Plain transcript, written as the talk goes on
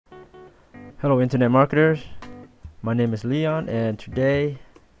Hello internet marketers, my name is Leon, and today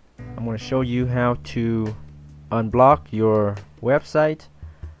I'm going to show you how to unblock your website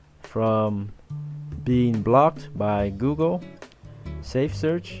from being blocked by Google Safe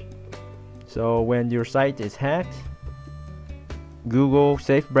Search. So when your site is hacked, Google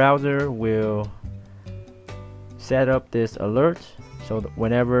Safe Browser will set up this alert so that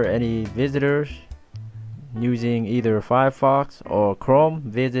whenever any visitors using either Firefox or Chrome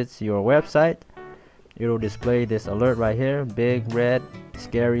visits your website, it'll display this alert right here, big red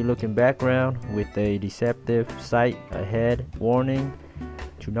scary looking background with a deceptive site ahead warning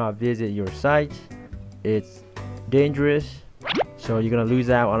to not visit your site. It's dangerous, so you're gonna lose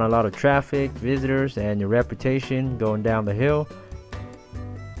out on a lot of traffic, visitors, and your reputation going down the hill.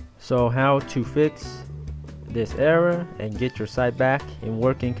 So how to fix this error and get your site back in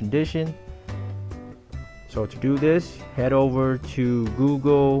working condition? So to do this, head over to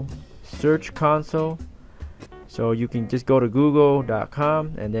Google Search Console. So you can just go to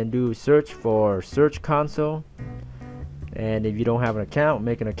google.com and then do search for Search Console. And if you don't have an account,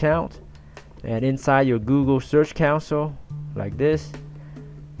 make an account. And inside your Google Search Console, like this,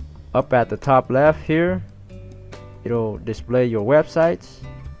 up at the top left here, it'll display your websites.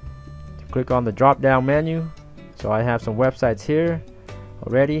 Click on the drop down menu. So I have some websites here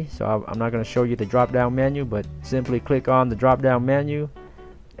already, so I'm not going to show you the drop down menu, but simply click on the drop down menu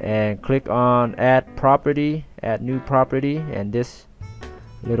and click on add property, add new property, and this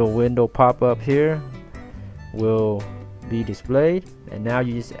little window pop up here will be displayed. And now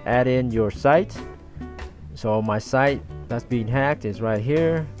you just add in your site. So my site that's being hacked is right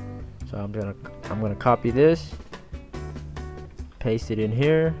here, so I'm gonna copy this, paste it in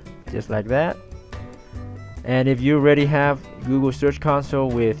here just like that. And if you already have Google Search Console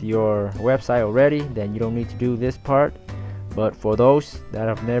with your website already, then you don't need to do this part. But for those that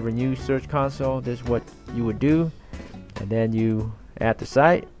have never used Search Console, this is what you would do. And then you add the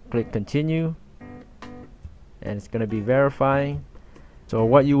site, click continue, and it's going to be verifying. So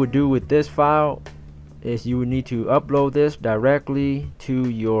what you would do with this file is you would need to upload this directly to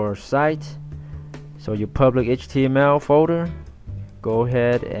your site. So your public HTML folder, go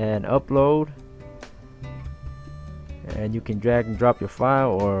ahead and upload. And you can drag and drop your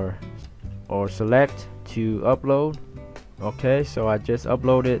file or select to upload. Okay, so I just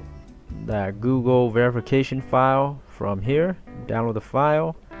uploaded that Google verification file from here. Download the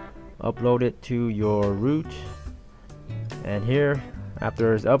file, upload it to your root, and here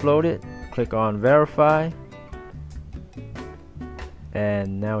after it's uploaded, click on verify,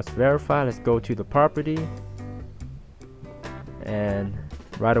 and now it's verified. Let's go to the property, and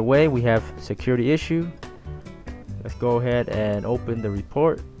right away we have security issue. Let's go ahead and open the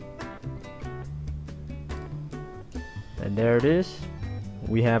report, and there it is.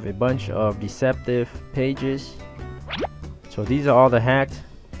 We have a bunch of deceptive pages. So these are all the hacked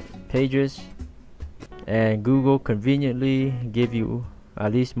pages, and Google conveniently give you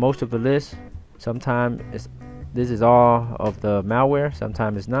at least most of the list. Sometimes this is all of the malware,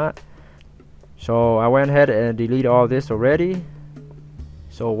 sometimes it's not. So I went ahead and deleted all this already.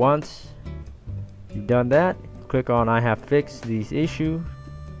 So once you've done that, click on I have fixed these issues,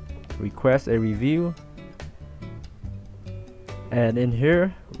 request a review, and in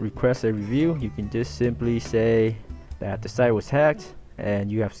here request a review you can just simply say that the site was hacked and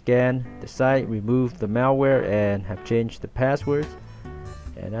you have scanned the site, removed the malware, and have changed the passwords,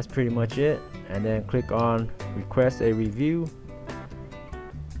 and that's pretty much it. And then click on request a review.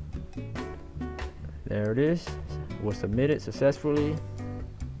 There it is, it was submitted successfully,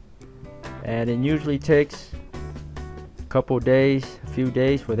 and it usually takes couple days, a few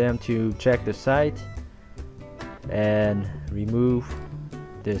days for them to check the site and remove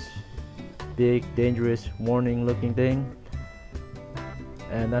this big dangerous warning looking thing.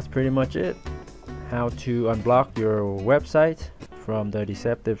 And that's pretty much it, how to unblock your website from the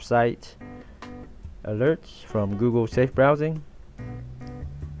deceptive site alerts from Google Safe Browsing.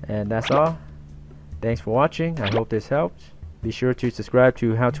 And that's all. Thanks for watching. I hope this helped. Be sure to subscribe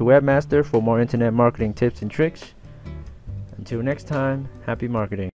to How to Webmaster for more internet marketing tips and tricks. Until next time, happy marketing.